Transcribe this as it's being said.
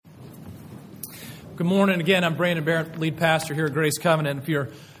Good morning again. I'm Brandon Barrett, lead pastor here at Grace Covenant. If you're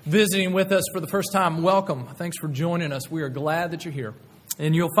visiting with us for the first time, welcome. Thanks for joining us. We are glad that you're here.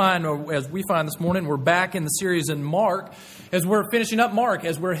 And you'll find, as we find this morning, we're back in the series in Mark. As we're finishing up Mark,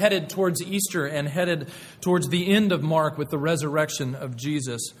 as we're headed towards Easter and headed towards the end of Mark with the resurrection of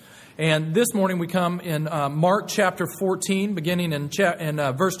Jesus. And this morning we come in Mark chapter 14, beginning in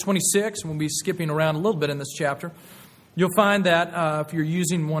verse 26. We'll be skipping around a little bit in this chapter. You'll find that if you're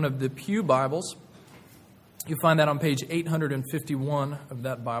using one of the Pew Bibles, you'll find that on page 851 of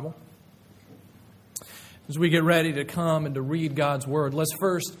that Bible. As we get ready to come and to read God's Word, let's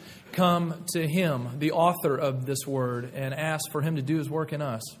first come to Him, the author of this Word, and ask for Him to do His work in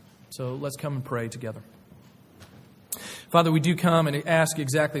us. So let's come and pray together. Father, we do come and ask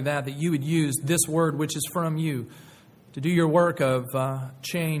exactly that you would use this Word, which is from You, to do Your work of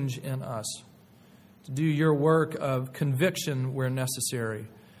change in us, to do Your work of conviction where necessary,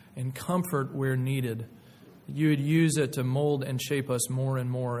 and comfort where needed. You would use it to mold and shape us more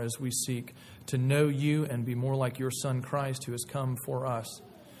and more as we seek to know You and be more like Your Son Christ, who has come for us.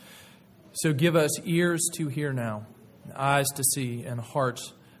 So give us ears to hear now, eyes to see, and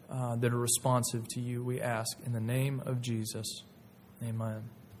hearts that are responsive to You, we ask in the name of Jesus. Amen.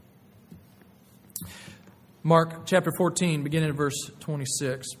 Mark chapter 14, beginning at verse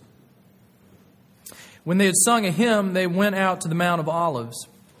 26. When they had sung a hymn, they went out to the Mount of Olives.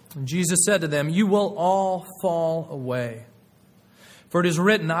 And Jesus said to them, "You will all fall away. For it is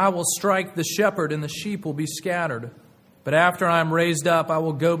written, I will strike the shepherd and the sheep will be scattered. But after I am raised up, I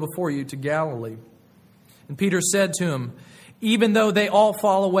will go before you to Galilee." And Peter said to him, "Even though they all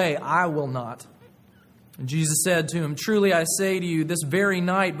fall away, I will not." And Jesus said to him, "Truly I say to you, this very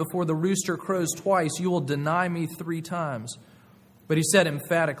night before the rooster crows twice, you will deny me 3 times. But he said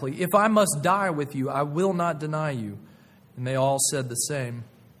emphatically, "If I must die with you, I will not deny you." And they all said the same.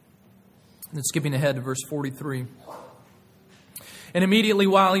 And then skipping ahead to verse 43. And immediately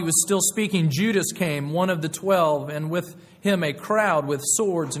while he was still speaking, Judas came, one of the 12, and with him a crowd with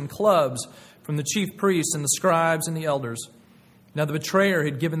swords and clubs from the chief priests and the scribes and the elders. Now the betrayer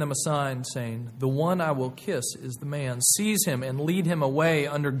had given them a sign, saying, "The one I will kiss is the man. Seize him and lead him away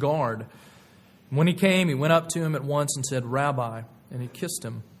under guard." And when he came, he went up to him at once and said, "Rabbi," and he kissed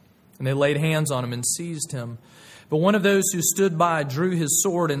him. And they laid hands on him and seized him. But one of those who stood by drew his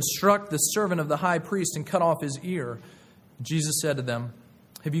sword and struck the servant of the high priest and cut off his ear. Jesus said to them,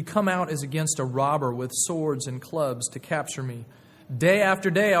 "Have you come out as against a robber with swords and clubs to capture me? Day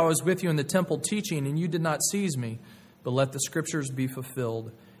after day I was with you in the temple teaching, and you did not seize me. But let the scriptures be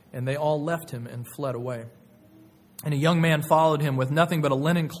fulfilled." And they all left him and fled away. And a young man followed him with nothing but a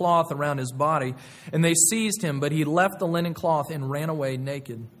linen cloth around his body. And they seized him, but he left the linen cloth and ran away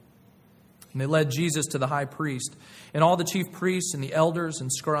naked. And they led Jesus to the high priest. And all the chief priests and the elders and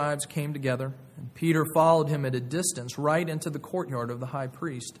scribes came together. And Peter followed him at a distance right into the courtyard of the high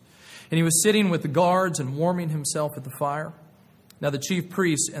priest. And he was sitting with the guards and warming himself at the fire. Now the chief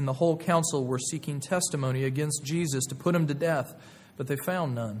priests and the whole council were seeking testimony against Jesus to put him to death, but they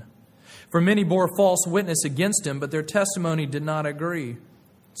found none. For many bore false witness against him, but their testimony did not agree.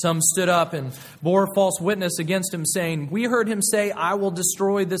 Some stood up and bore false witness against him, saying, "We heard him say, 'I will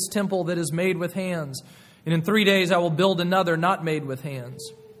destroy this temple that is made with hands, and in 3 days I will build another not made with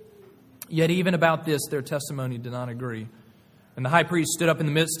hands.' Yet even about this their testimony did not agree. And the high priest stood up in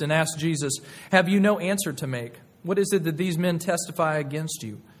the midst and asked Jesus, 'Have you no answer to make? What is it that these men testify against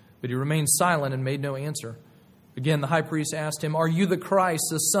you?' But he remained silent and made no answer. Again the high priest asked him, 'Are you the Christ,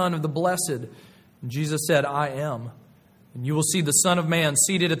 the Son of the Blessed?' And Jesus said, 'I am. And you will see the Son of Man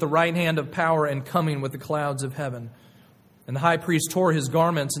seated at the right hand of power and coming with the clouds of heaven.' And the high priest tore his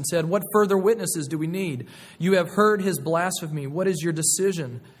garments and said, 'What further witnesses do we need? You have heard his blasphemy. What is your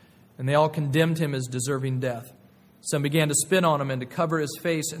decision?' And they all condemned him as deserving death. Some began to spit on him and to cover his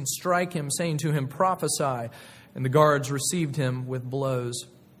face and strike him, saying to him, 'Prophesy.' And the guards received him with blows.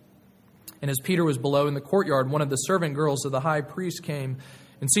 And as Peter was below in the courtyard, one of the servant girls of the high priest came.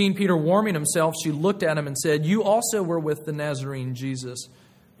 And seeing Peter warming himself, she looked at him and said, 'You also were with the Nazarene Jesus.'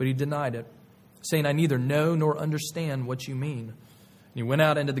 But he denied it, saying, 'I neither know nor understand what you mean.' And he went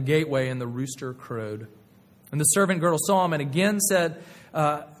out into the gateway, and the rooster crowed. And the servant girl saw him and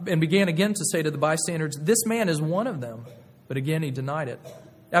began again to say to the bystanders, 'This man is one of them.' But again he denied it.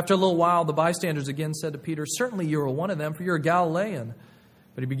 After a little while, the bystanders again said to Peter, 'Certainly you are one of them, for you are a Galilean.'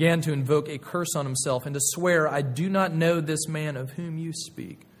 But he began to invoke a curse on himself and to swear, 'I do not know this man of whom you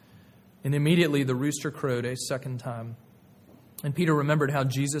speak.' And immediately the rooster crowed a second time. And Peter remembered how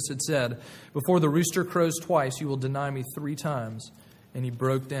Jesus had said, 'Before the rooster crows twice, you will deny me 3 times.' And he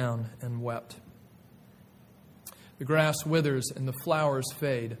broke down and wept." The grass withers and the flowers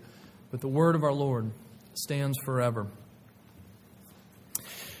fade, but the word of our Lord stands forever.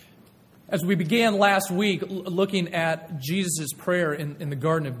 As we began last week looking at Jesus' prayer in the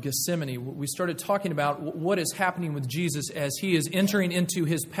Garden of Gethsemane, we started talking about what is happening with Jesus as he is entering into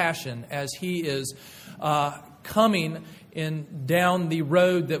his passion, as he is coming down the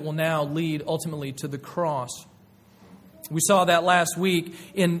road that will now lead ultimately to the cross. We saw that last week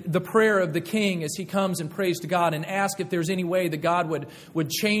in the prayer of the king as he comes and prays to God and asks if there's any way that God would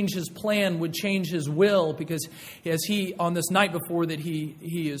change his plan, would change his will, because as he, on this night before that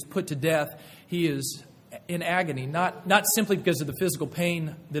he is put to death, he is in agony, not simply because of the physical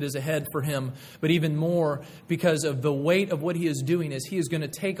pain that is ahead for him, but even more because of the weight of what he is doing as he is going to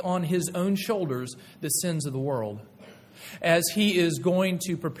take on his own shoulders the sins of the world, as he is going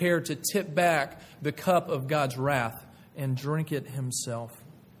to prepare to tip back the cup of God's wrath and drink it himself.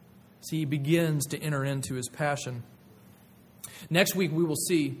 See, he begins to enter into his passion. Next week, we will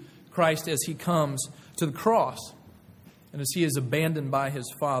see Christ as he comes to the cross and as he is abandoned by his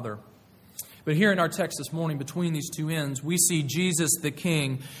Father. But here in our text this morning, between these two ends, we see Jesus the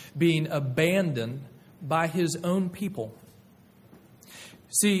King being abandoned by his own people.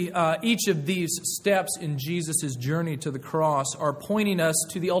 See, each of these steps in Jesus' journey to the cross are pointing us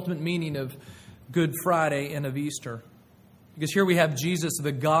to the ultimate meaning of Good Friday and of Easter. Because here we have Jesus,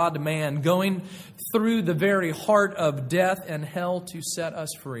 the God-man, going through the very heart of death and hell to set us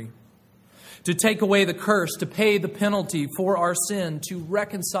free, to take away the curse, to pay the penalty for our sin, to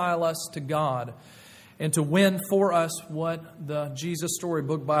reconcile us to God, and to win for us what the Jesus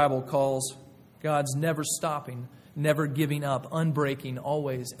Storybook Bible calls God's never stopping, never giving up, unbreaking,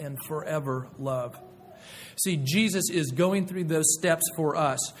 always and forever love. See, Jesus is going through those steps for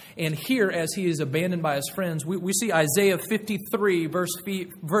us. And here, as he is abandoned by his friends, we see Isaiah 53, verse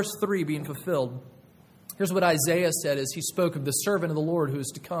 3 being fulfilled. Here's what Isaiah said as he spoke of the servant of the Lord who is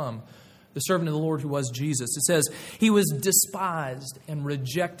to come, the servant of the Lord who was Jesus. It says, "He was despised and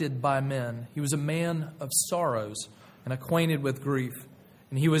rejected by men. He was a man of sorrows and acquainted with grief.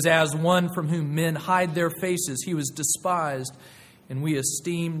 And he was as one from whom men hide their faces. He was despised, and we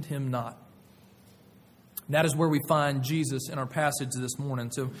esteemed him not." That is where we find Jesus in our passage this morning.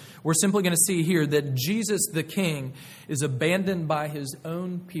 So we're simply going to see here that Jesus the King is abandoned by his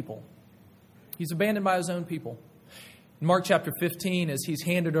own people. He's abandoned by his own people. In Mark chapter 15, as he's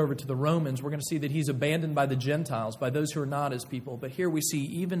handed over to the Romans, we're going to see that he's abandoned by the Gentiles, by those who are not his people. But here we see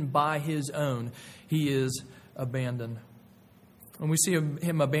even by his own, he is abandoned. And we see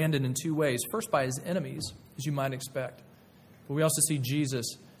him abandoned in two ways. First, by his enemies, as you might expect. But we also see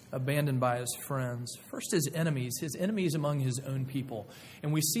Jesus abandoned by his friends. First, his enemies among his own people.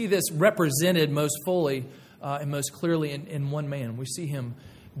 And we see this represented most fully and most clearly in one man. We see him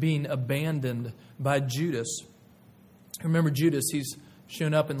being abandoned by Judas. Remember Judas, he's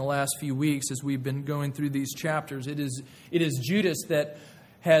shown up in the last few weeks as we've been going through these chapters. It is Judas that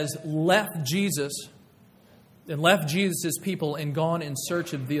has left Jesus and left Jesus' people and gone in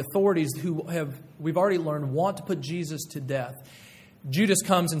search of the authorities who we've already learned, want to put Jesus to death. Judas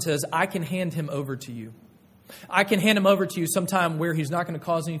comes and says, "I can hand him over to you. I can hand him over to you sometime where he's not going to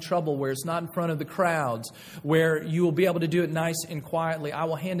cause any trouble, where it's not in front of the crowds, where you will be able to do it nice and quietly. I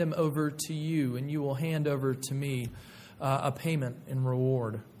will hand him over to you, and you will hand over to me a payment in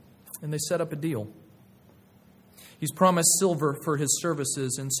reward." And they set up a deal. He's promised silver for his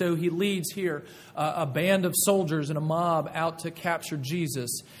services, and so he leads here a band of soldiers and a mob out to capture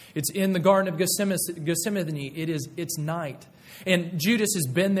Jesus. It's in the Garden of Gethsemane. It's night. And Judas has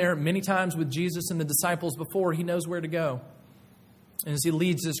been there many times with Jesus and the disciples before. He knows where to go. And as he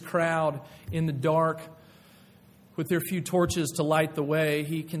leads this crowd in the dark with their few torches to light the way,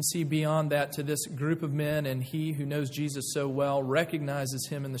 he can see beyond that to this group of men. And he who knows Jesus so well recognizes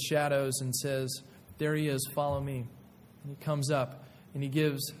him in the shadows and says, "There he is, follow me." And he comes up and he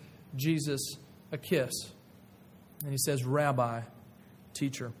gives Jesus a kiss. And he says, "Rabbi,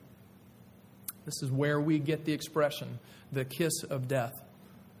 teacher." This is where we get the expression, the kiss of death.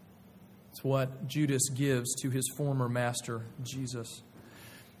 It's what Judas gives to his former master, Jesus.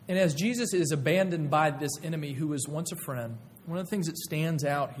 And as Jesus is abandoned by this enemy who was once a friend, one of the things that stands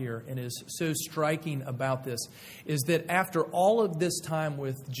out here and is so striking about this is that after all of this time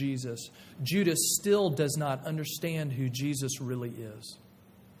with Jesus, Judas still does not understand who Jesus really is.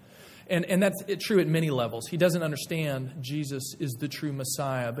 And that's true at many levels. He doesn't understand Jesus is the true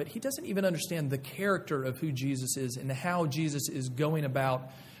Messiah, but he doesn't even understand the character of who Jesus is and how Jesus is going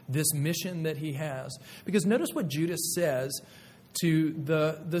about this mission that he has. Because notice what Judas says to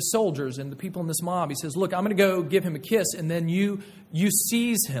the soldiers and the people in this mob. He says, "Look, I'm going to go give him a kiss, and then you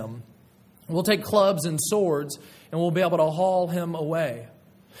seize him. We'll take clubs and swords, and we'll be able to haul him away."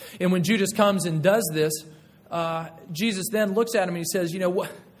 And when Judas comes and does this, Jesus then looks at him and he says,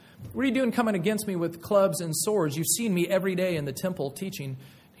 what are you doing coming against me with clubs and swords? You've seen me every day in the temple teaching.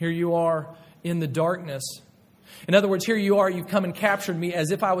 Here you are in the darkness. In other words, here you are, you've come and captured me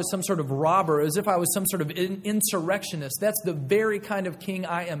as if I was some sort of robber, as if I was some sort of insurrectionist. That's the very kind of king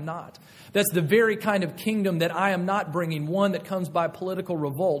I am not. That's the very kind of kingdom that I am not bringing, one that comes by political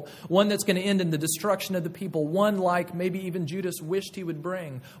revolt, one that's going to end in the destruction of the people, one like maybe even Judas wished he would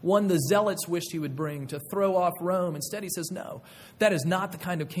bring, one the zealots wished he would bring to throw off Rome. Instead, he says, no, that is not the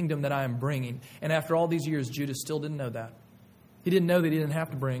kind of kingdom that I am bringing. And after all these years, Judas still didn't know that. He didn't know that he didn't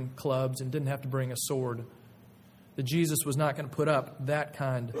have to bring clubs and didn't have to bring a sword. That Jesus was not going to put up that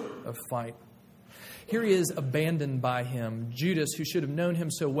kind of fight. Here he is abandoned by him. Judas, who should have known him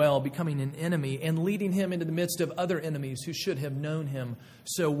so well, becoming an enemy and leading him into the midst of other enemies who should have known him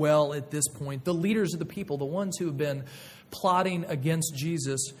so well at this point. The leaders of the people, the ones who have been plotting against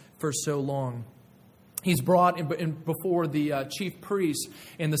Jesus for so long. He's brought in before the chief priests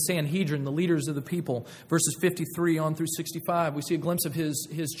and the Sanhedrin, the leaders of the people. Verses 53 on through 65, we see a glimpse of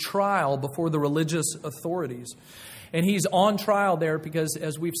his trial before the religious authorities. And he's on trial there because,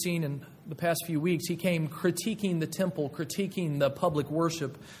 as we've seen in the past few weeks, he came critiquing the temple, critiquing the public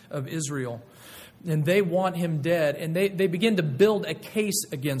worship of Israel. And they want him dead. And they begin to build a case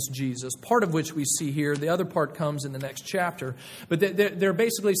against Jesus, part of which we see here. The other part comes in the next chapter. But they're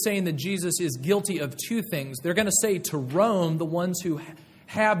basically saying that Jesus is guilty of two things. They're going to say to Rome, the ones who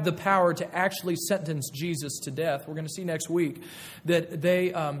have the power to actually sentence Jesus to death. We're going to see next week that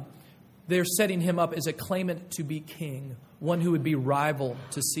they're setting him up as a claimant to be king, one who would be rival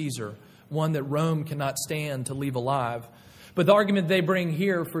to Caesar, one that Rome cannot stand to leave alive. But the argument they bring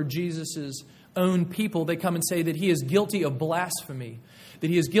here for Jesus's own people, they come and say that he is guilty of blasphemy, that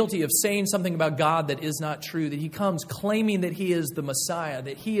he is guilty of saying something about God that is not true, that he comes claiming that he is the Messiah,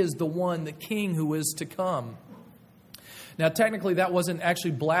 that he is the one, the king who is to come. Now, technically, that wasn't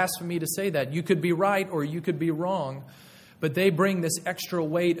actually blasphemy to say that. You could be right or you could be wrong. But they bring this extra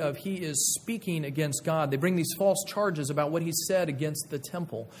weight of he is speaking against God. They bring these false charges about what he said against the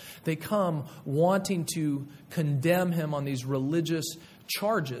temple. They come wanting to condemn him on these religious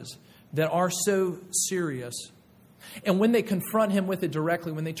charges that are so serious. And when they confront him with it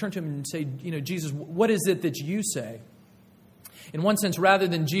directly, when they turn to him and say, Jesus, what is it that you say? In one sense, rather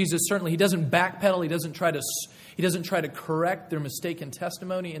than Jesus, certainly he doesn't backpedal. He doesn't try to correct their mistaken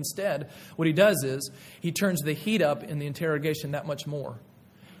testimony. Instead, what he does is he turns the heat up in the interrogation that much more.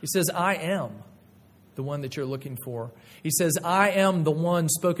 He says, I am the one that you're looking for. He says, I am the one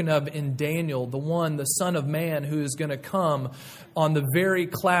spoken of in Daniel, the one, the Son of Man, who is going to come on the very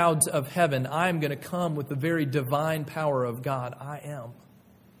clouds of heaven. I am going to come with the very divine power of God. I am.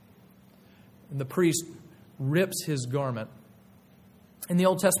 And the priest rips his garment. In the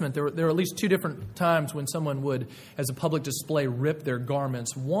Old Testament, there are at least two different times when someone would, as a public display, rip their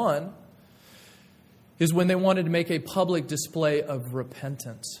garments. One is when they wanted to make a public display of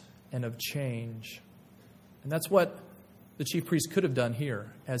repentance and of change. And that's what the chief priest could have done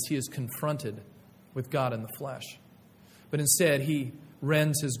here as he is confronted with God in the flesh. But instead, he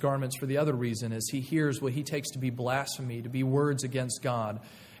rends his garments for the other reason, as he hears what he takes to be blasphemy, to be words against God,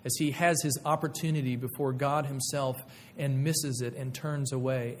 as he has his opportunity before God himself and misses it and turns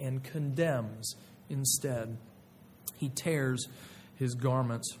away and condemns instead. He tears his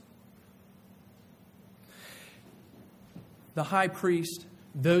garments. The high priest,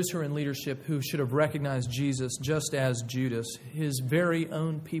 those who are in leadership who should have recognized Jesus just as Judas, his very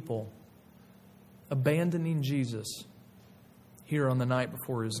own people, abandoning Jesus here on the night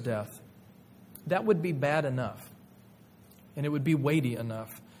before his death. That would be bad enough, and it would be weighty enough.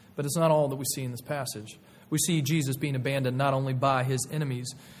 But it's not all that we see in this passage. We see Jesus being abandoned not only by his enemies,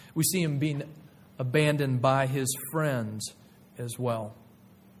 we see him being abandoned by his friends as well.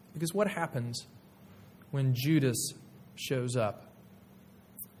 Because what happens when Judas shows up?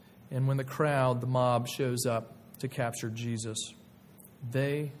 And when the crowd, the mob, shows up to capture Jesus?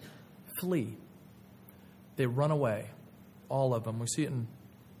 They flee. They run away. All of them. We see it in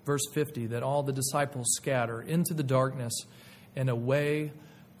verse 50 that all the disciples scatter into the darkness and away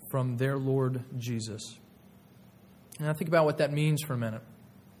from their Lord Jesus. And I think about what that means for a minute.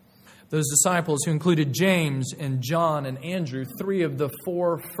 Those disciples who included James and John and Andrew, three of the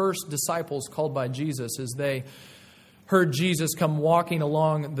four first disciples called by Jesus, as they heard Jesus come walking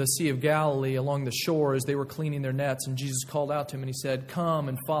along the Sea of Galilee, along the shore as they were cleaning their nets. And Jesus called out to him and he said, "Come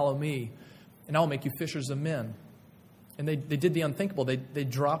and follow me, and I'll make you fishers of men." And they did the unthinkable. They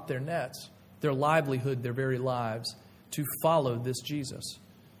dropped their nets, their livelihood, their very lives, to follow this Jesus.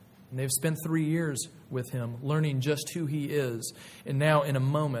 And they've spent 3 years with him, learning just who he is. And now, in a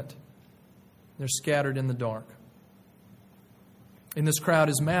moment, they're scattered in the dark. In this crowd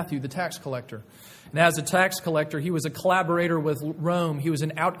is Matthew, the tax collector. And as a tax collector, he was a collaborator with Rome. He was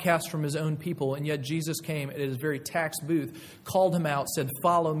an outcast from his own people. And yet Jesus came at his very tax booth, called him out, said,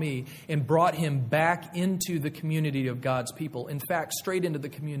 "Follow me," and brought him back into the community of God's people. In fact, straight into the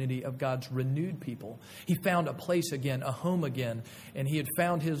community of God's renewed people. He found a place again, a home again, and he had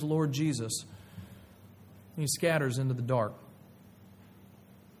found his Lord Jesus. He scatters into the dark.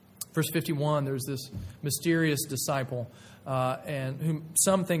 Verse 51, there's this mysterious disciple, and whom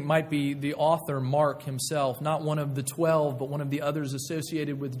some think might be the author, Mark himself, not one of the 12, but one of the others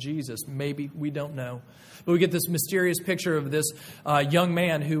associated with Jesus. Maybe, we don't know. But we get this mysterious picture of this young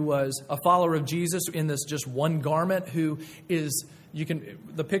man who was a follower of Jesus in this just one garment, who is,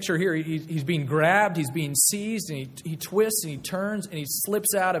 the picture here, he's being grabbed, he's being seized, and he twists and he turns and he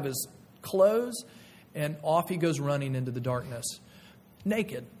slips out of his clothes, and off he goes running into the darkness,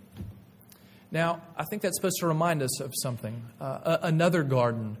 naked. Now, I think that's supposed to remind us of something. Another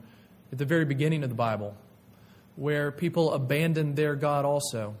garden at the very beginning of the Bible, where people abandoned their God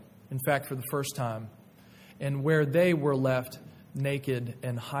also, in fact, for the first time, and where they were left naked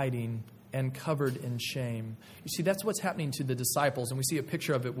and hiding and covered in shame. You see, that's what's happening to the disciples, and we see a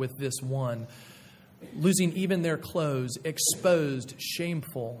picture of it with this one, losing even their clothes, exposed,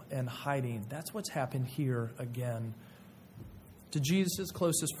 shameful, and hiding. That's what's happened here again to Jesus'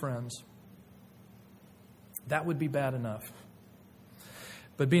 closest friends. That would be bad enough.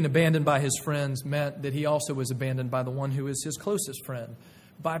 But being abandoned by his friends meant that he also was abandoned by the one who is his closest friend,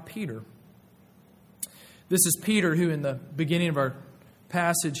 by Peter. This is Peter who, in the beginning of our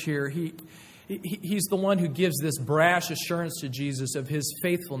passage here, he's the one who gives this brash assurance to Jesus of his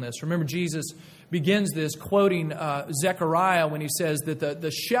faithfulness. Remember, Jesus begins this quoting Zechariah when he says that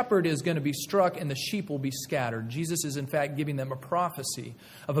the shepherd is going to be struck and the sheep will be scattered. Jesus is, in fact, giving them a prophecy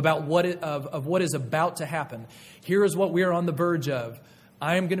of what is about to happen. Here is what we are on the verge of.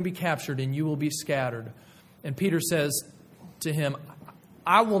 I am going to be captured and you will be scattered. And Peter says to him,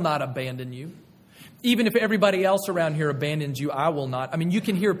 "I will not abandon you. Even if everybody else around here abandons you, I will not." I mean, you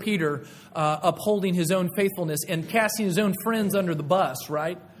can hear Peter upholding his own faithfulness and casting his own friends under the bus,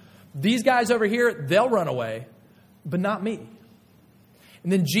 right? These guys over here, they'll run away, but not me.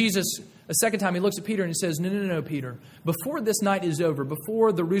 And then Jesus, a second time, he looks at Peter and he says, No, Peter. Before this night is over,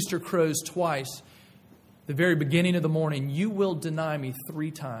 before the rooster crows twice, the very beginning of the morning, you will deny me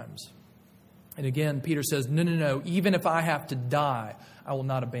 3 times. And again, Peter says, No. Even if I have to die, I will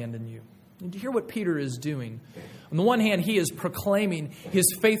not abandon you. And to hear what Peter is doing. On the one hand, he is proclaiming his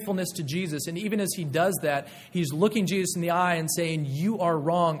faithfulness to Jesus. And even as he does that, he's looking Jesus in the eye and saying, "You are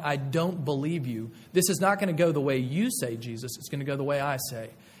wrong. I don't believe you. This is not going to go the way you say, Jesus. It's going to go the way I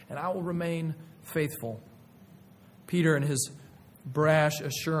say. And I will remain faithful." Peter, in his brash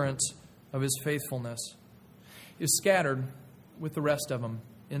assurance of his faithfulness, is scattered with the rest of them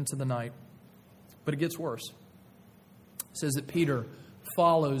into the night. But it gets worse. It says that Peter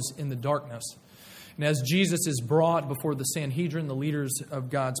follows in the darkness. And as Jesus is brought before the Sanhedrin, the leaders of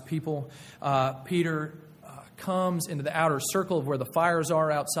God's people, Peter comes into the outer circle of where the fires are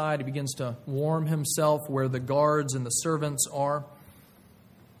outside. He begins to warm himself where the guards and the servants are.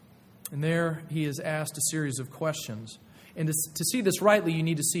 And there he is asked a series of questions. And to see this rightly, you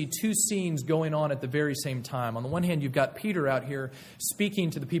need to see 2 scenes going on at the very same time. On the one hand, you've got Peter out here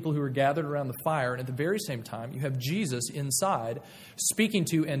speaking to the people who are gathered around the fire. And at the very same time, you have Jesus inside speaking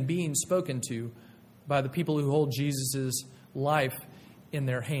to and being spoken to by the people who hold Jesus' life in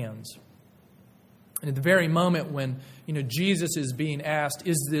their hands. And at the very moment when, Jesus is being asked,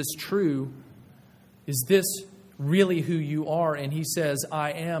 "Is this true? Is this really who you are?" And he says,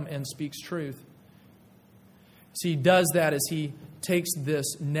 "I am," and speaks truth. See, he does that as he takes this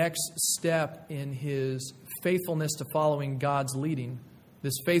next step in his faithfulness to following God's leading,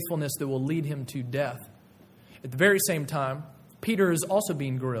 this faithfulness that will lead him to death. At the very same time, Peter is also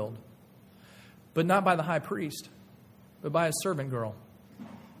being grilled, but not by the high priest, but by a servant girl.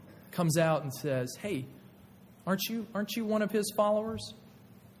 Comes out and says, "Hey, aren't you one of his followers?"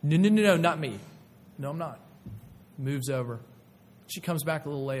 No, not me. "No, I'm not." Moves over. She comes back a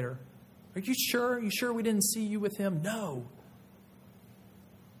little later. "Are you sure? Are you sure we didn't see you with him?" "No."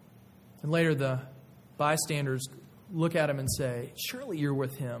 And later the bystanders look at him and say, "Surely you're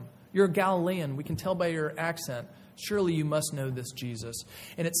with him. You're a Galilean. We can tell by your accent. Surely you must know this Jesus."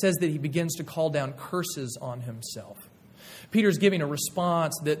 And it says that he begins to call down curses on himself. Peter's giving a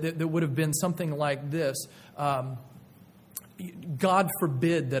response that would have been something like this. God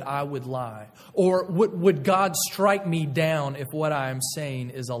forbid that I would lie. Or would God strike me down if what I am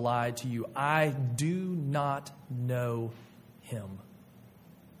saying is a lie to you? I do not know him.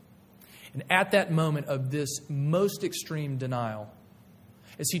 And at that moment of this most extreme denial,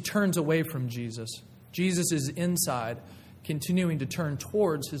 as he turns away from Jesus, Jesus is inside, continuing to turn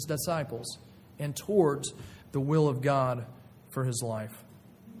towards his disciples and towards the will of God for his life.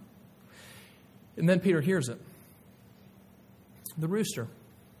 And then Peter hears it. The rooster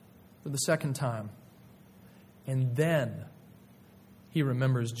for the second time. And then he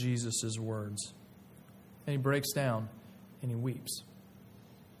remembers Jesus' words. And he breaks down and he weeps.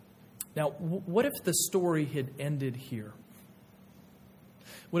 Now, what if the story had ended here?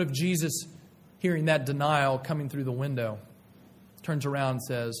 What if Jesus, hearing that denial coming through the window, turns around and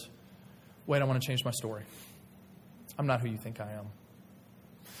says, wait, I want to change my story. I'm not who you think I am.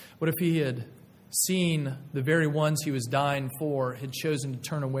 What if he had seen the very ones he was dying for had chosen to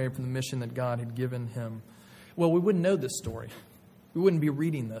turn away from the mission that God had given him? Well, we wouldn't know this story. We wouldn't be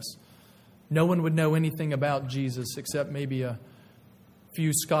reading this. No one would know anything about Jesus except maybe a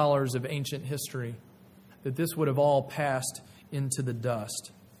few scholars of ancient history, that this would have all passed into the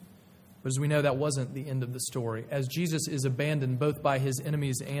dust. But as we know, that wasn't the end of the story. As Jesus is abandoned both by his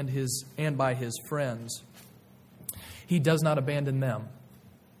enemies and by his friends, he does not abandon them.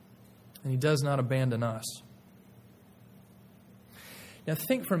 And he does not abandon us. Now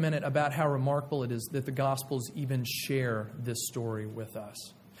think for a minute about how remarkable it is that the Gospels even share this story with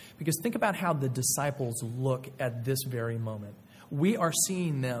us. Because think about how the disciples look at this very moment. We are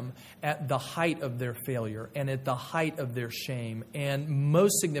seeing them at the height of their failure and at the height of their shame. And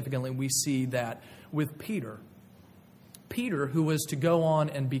most significantly, we see that with Peter. Peter, who was to go on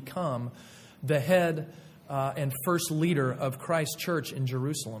and become the head and first leader of Christ's church in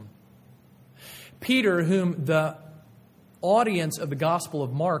Jerusalem. Peter, whom the audience of the Gospel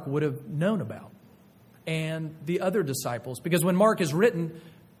of Mark would have known about, and the other disciples. Because when Mark is written,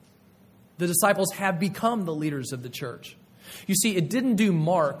 the disciples have become the leaders of the church. You see, it didn't do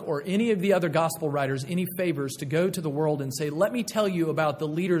Mark or any of the other gospel writers any favors to go to the world and say, let me tell you about the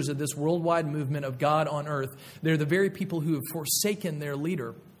leaders of this worldwide movement of God on earth. They're the very people who have forsaken their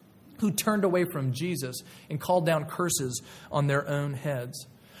leader, who turned away from Jesus and called down curses on their own heads.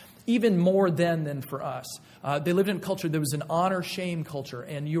 Even more then than for us. They lived in a culture that was an honor-shame culture,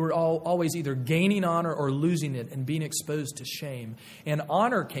 and you were always either gaining honor or losing it and being exposed to shame. And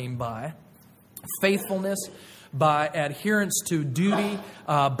honor came by faithfulness, by adherence to duty,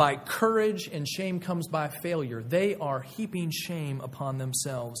 by courage, and shame comes by failure. They are heaping shame upon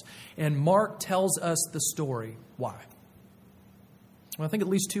themselves. And Mark tells us the story. Why? Well, I think at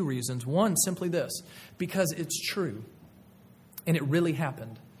least two reasons. One, simply this, because it's true, and it really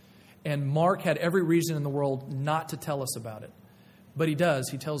happened. And Mark had every reason in the world not to tell us about it. But he does.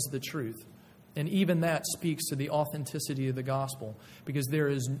 He tells the truth. And even that speaks to the authenticity of the gospel. Because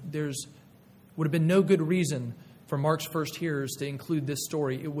there's would have been no good reason for Mark's first hearers to include this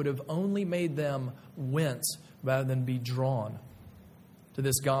story. It would have only made them wince rather than be drawn to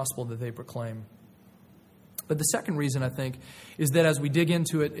this gospel that they proclaim. But the second reason, I think, is that as we dig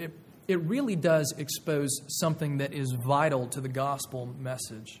into it, it really does expose something that is vital to the gospel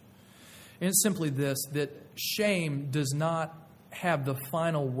message. And it's simply this, that shame does not have the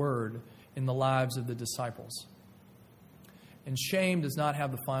final word in the lives of the disciples. And shame does not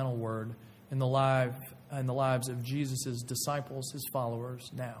have the final word in the lives of Jesus' disciples, his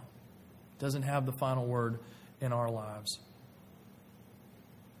followers now. It doesn't have the final word in our lives.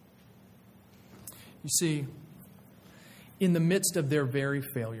 You see, in the midst of their very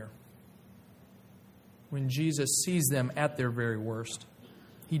failure, when Jesus sees them at their very worst,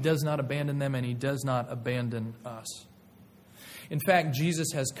 he does not abandon them, and he does not abandon us. In fact,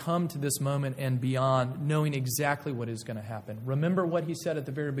 Jesus has come to this moment and beyond knowing exactly what is going to happen. Remember what he said at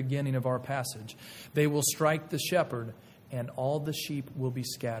the very beginning of our passage. They will strike the shepherd, and all the sheep will be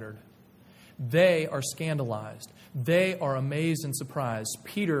scattered. They are scandalized. They are amazed and surprised.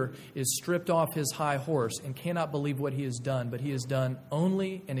 Peter is stripped off his high horse and cannot believe what he has done, but he has done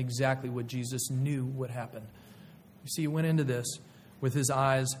only and exactly what Jesus knew would happen. You see, he went into this with his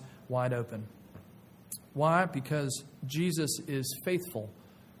eyes wide open. Why? Because Jesus is faithful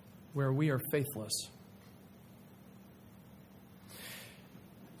where we are faithless.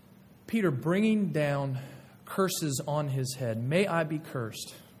 Peter bringing down curses on his head. May I be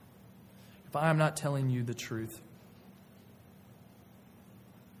cursed if I am not telling you the truth.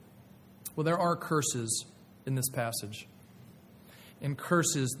 Well, there are curses in this passage, and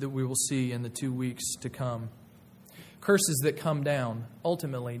curses that we will see in the 2 weeks to come. Curses that come down,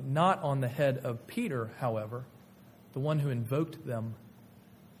 ultimately, not on the head of Peter, however, the one who invoked them.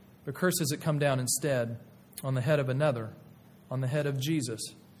 The curses that come down instead on the head of another, on the head of Jesus,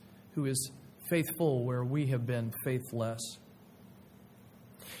 who is faithful where we have been faithless.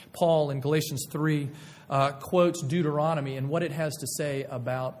 Paul in Galatians 3 quotes Deuteronomy and what it has to say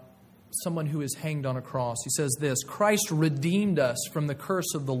about someone who is hanged on a cross. He says this, Christ redeemed us from the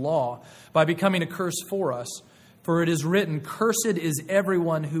curse of the law by becoming a curse for us. For it is written, cursed is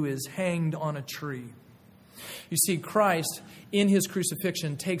everyone who is hanged on a tree. You see, Christ, in his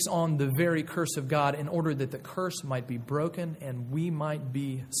crucifixion, takes on the very curse of God in order that the curse might be broken and we might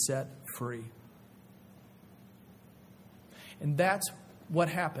be set free. And that's what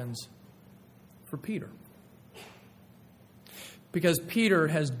happens for Peter. Because Peter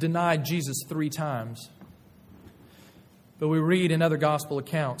has denied Jesus 3 times. But we read in other gospel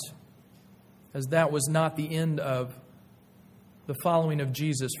accounts, as that was not the end of the following of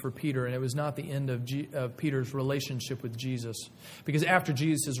Jesus for Peter, and it was not the end of Peter's relationship with Jesus. Because after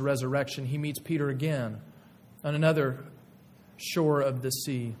Jesus' resurrection, he meets Peter again on another shore of the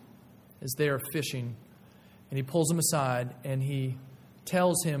sea as they are fishing. And he pulls him aside and he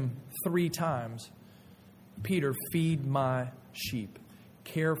tells him 3 times, Peter, feed my sheep,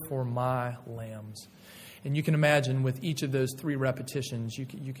 care for my lambs. And you can imagine with each of those 3 repetitions, you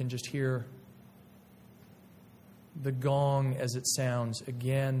can just hear the gong as it sounds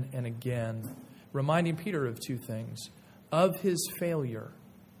again and again, reminding Peter of 2 things: of his failure,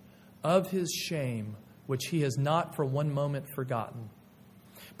 of his shame, which he has not for one moment forgotten,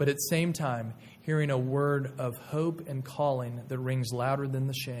 but at the same time, hearing a word of hope and calling that rings louder than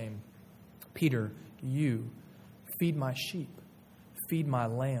the shame. Peter, you feed my sheep, feed my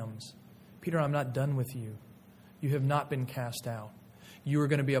lambs. Peter, I'm not done with you. You have not been cast out. You are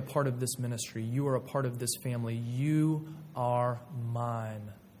going to be a part of this ministry. You are a part of this family. You are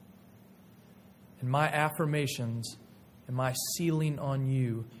mine. And my affirmations and my sealing on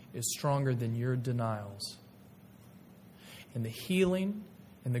you is stronger than your denials. And the healing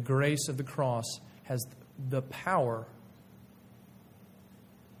and the grace of the cross has the power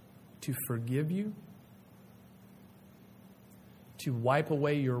to forgive you, to wipe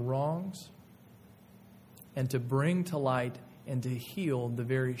away your wrongs, and to bring to light and to heal the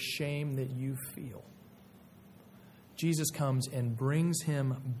very shame that you feel. Jesus comes and brings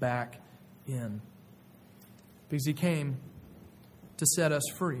him back in, because he came to set us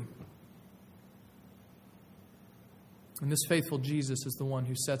free. And this faithful Jesus is the one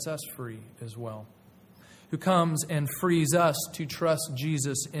who sets us free as well, who comes and frees us to trust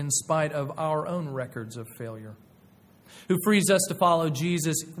Jesus in spite of our own records of failure, who frees us to follow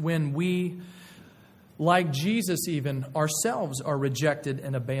Jesus when we, like Jesus even, ourselves are rejected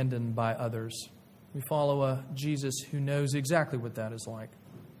and abandoned by others. We follow a Jesus who knows exactly what that is like.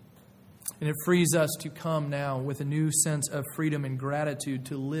 And it frees us to come now with a new sense of freedom and gratitude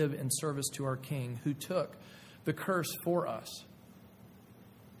to live in service to our King, who took the curse for us,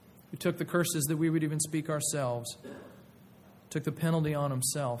 who took the curses that we would even speak ourselves, took the penalty on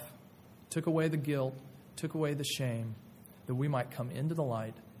himself, took away the guilt, took away the shame, that we might come into the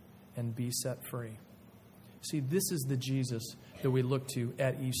light and be set free. See, this is the Jesus that we look to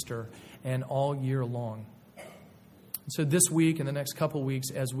at Easter and all year long. So this week and the next couple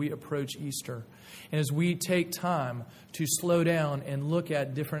weeks, as we approach Easter, and as we take time to slow down and look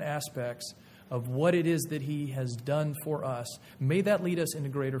at different aspects of what it is that he has done for us, may that lead us into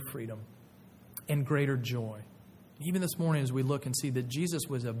greater freedom and greater joy. Even this morning, as we look and see that Jesus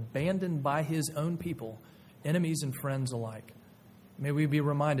was abandoned by his own people, enemies and friends alike, may we be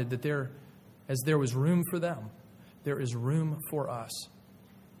reminded that as there was room for them, there is room for us.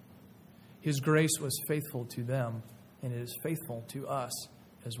 His grace was faithful to them, and it is faithful to us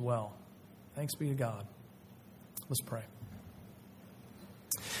as well. Thanks be to God. Let's pray.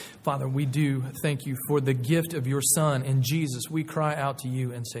 Father, we do thank you for the gift of your Son and Jesus. We cry out to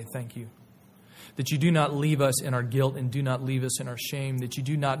you and say thank you. That you do not leave us in our guilt and do not leave us in our shame. That you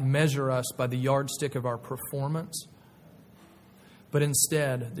do not measure us by the yardstick of our performance, but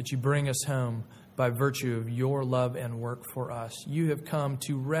instead that you bring us home by virtue of your love and work for us. You have come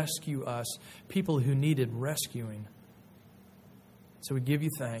to rescue us, people who needed rescuing. So we give you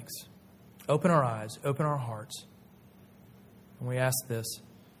thanks. Open our eyes, open our hearts. And we ask this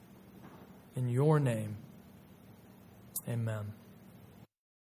in your name. Amen.